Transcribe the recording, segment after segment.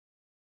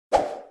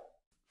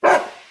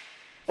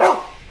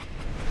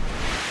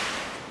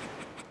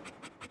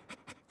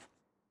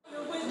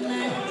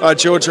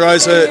George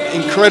Rose,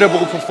 an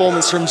incredible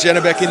performance from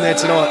Janibek in there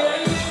tonight.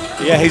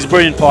 Yeah, he's a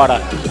brilliant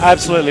fighter.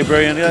 Absolutely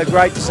brilliant.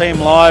 Great to see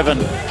him live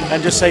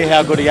and just see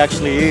how good he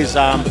actually is.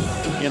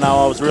 You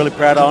know, I was really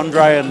proud of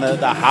Andrei and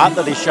the heart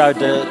that he showed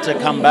to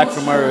come back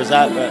from where he was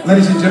at. But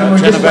ladies and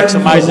gentlemen, Janibek's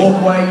amazing.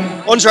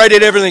 Andrei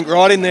did everything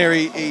right in there.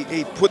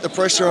 He put the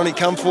pressure on, he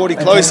come forward, he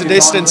closed the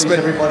distance, but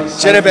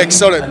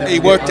Janibek he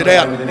worked it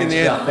out in the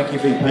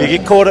end. You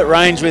get caught at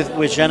range with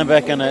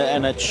Janibek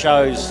and it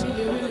shows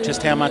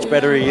just how much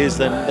better he is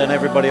than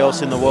everybody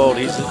else in the world.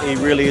 He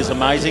really is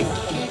amazing.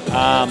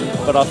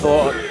 But I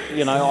thought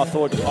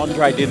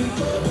Andrei didn't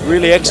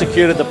really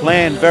executed the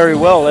plan very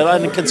well.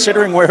 And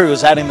considering where he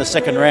was at in the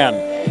second round,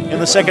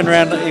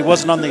 he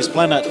wasn't on this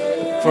planet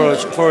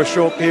for a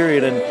short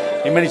period, and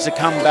he managed to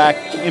come back,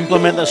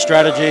 implement the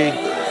strategy.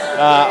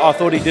 I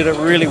thought he did it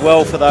really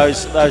well for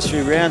those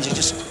few rounds.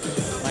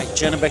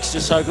 Janibek's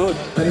just so good.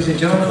 Ladies and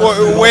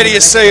gentlemen, where do you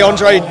see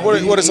Andrei?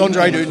 What does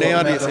Andrei do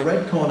now, do you think?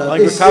 I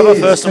think recover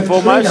first and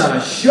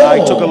foremost. He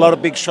took a lot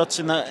of big shots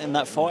in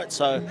that fight,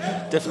 so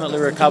definitely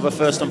recover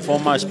first and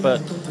foremost.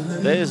 But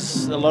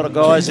there's a lot of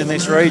guys in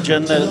this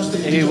region that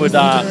he would,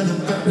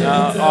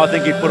 I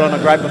think he'd put on a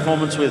great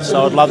performance with,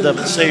 so I'd love to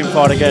see him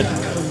fight again.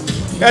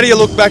 How do you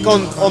look back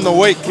on the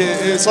week?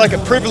 It's like a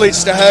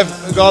privilege to have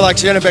a guy like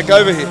Janibek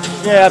over here.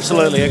 Yeah,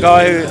 absolutely. A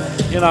guy who,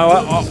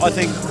 I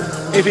think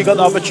if he got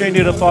the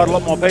opportunity to fight a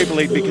lot more people,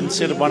 he'd be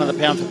considered one of the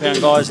pound-for-pound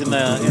guys in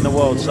the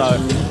world. So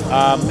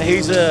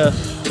he's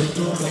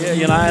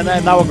and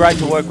they were great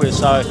to work with.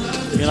 So,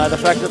 the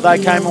fact that they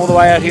came all the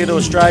way out here to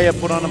Australia,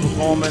 put on a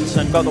performance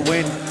and got the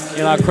win,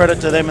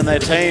 credit to them and their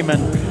team.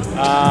 And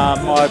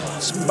I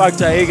spoke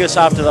to Aegis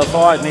after the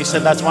fight, and he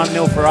said that's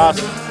 1-0 for us.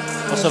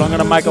 I said I'm going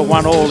to make it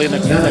 1-1 in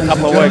a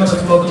couple of weeks.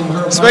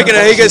 Speaking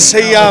of Aegis,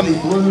 he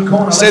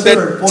said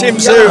that Tim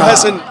Tszyu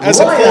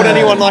hasn't fought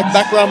anyone like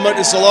Background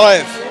Motors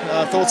alive.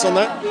 Thoughts on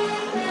that?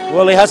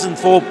 Well, he hasn't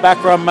fought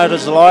Background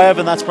Motors alive,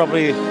 and that's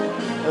probably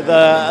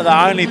the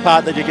only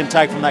part that you can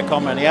take from that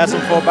comment. He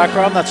hasn't fought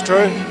Background, that's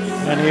true,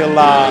 and he'll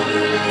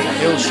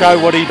show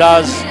what he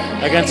does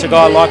against a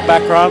guy like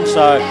Background.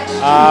 So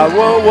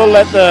we'll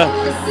let the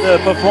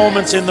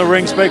performance in the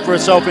ring speak for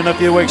itself in a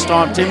few weeks'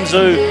 time. Tim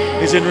Tszyu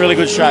is in really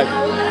good shape.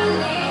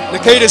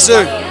 Nikita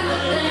Tszyu,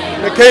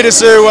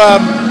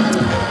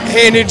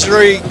 hand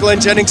injury. Glenn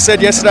Jennings said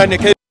yesterday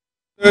Nikita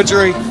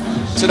surgery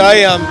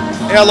today.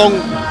 How long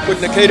would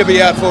Nikita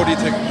be out for, do you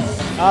think?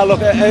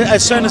 Look,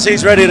 as soon as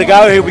he's ready to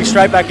go, he'll be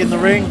straight back in the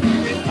ring.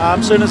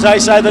 As soon as they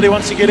say that he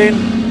wants to get in,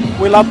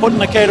 we love putting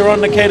Nikita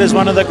on. Nikita's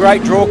one of the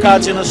great draw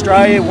cards in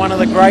Australia, one of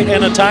the great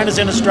entertainers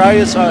in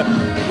Australia, so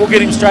we'll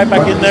get him straight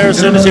back in there as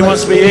soon as he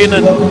wants to be in.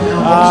 And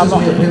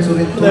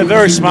they're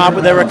very smart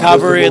with their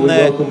recovery and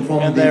their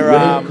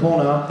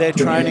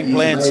training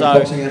plan, so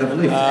I've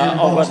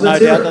got no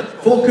doubt that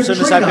as soon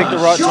as they pick the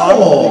right time,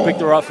 we'll pick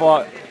the right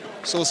fight.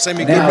 Saw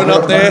Semi Goodman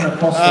up there.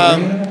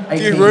 A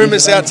few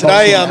rumours out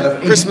today.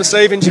 Christmas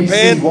Eve in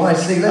Japan. Where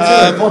do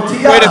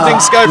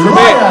things go from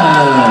here?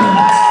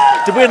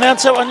 Did we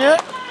announce that one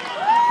yet?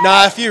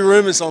 No, a few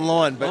rumours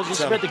online. But I was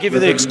just about to give you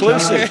the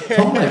exclusive.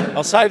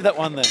 I'll save that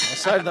one then.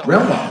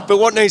 But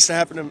what needs to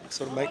happen to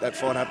sort of make that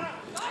fight happen?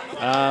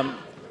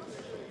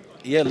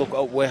 Yeah, look,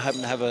 we're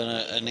hoping to have an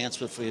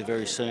announcement for you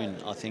very soon.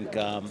 I think,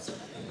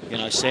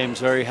 Sam's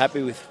very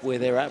happy with where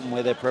they're at and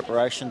where their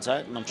preparation's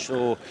at, and I'm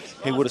sure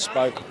he would have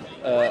spoke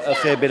a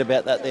fair bit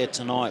about that there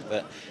tonight.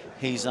 But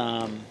he's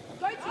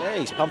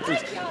pumped.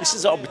 This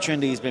is an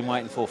opportunity he's been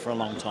waiting for a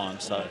long time.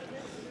 So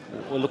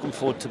we're looking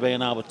forward to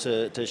being able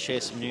to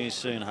share some news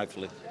soon,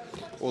 hopefully.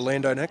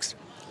 Orlando next?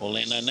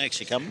 Orlando next,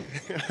 you coming?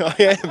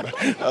 I am.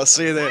 I'll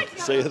see you there.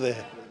 See you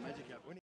there.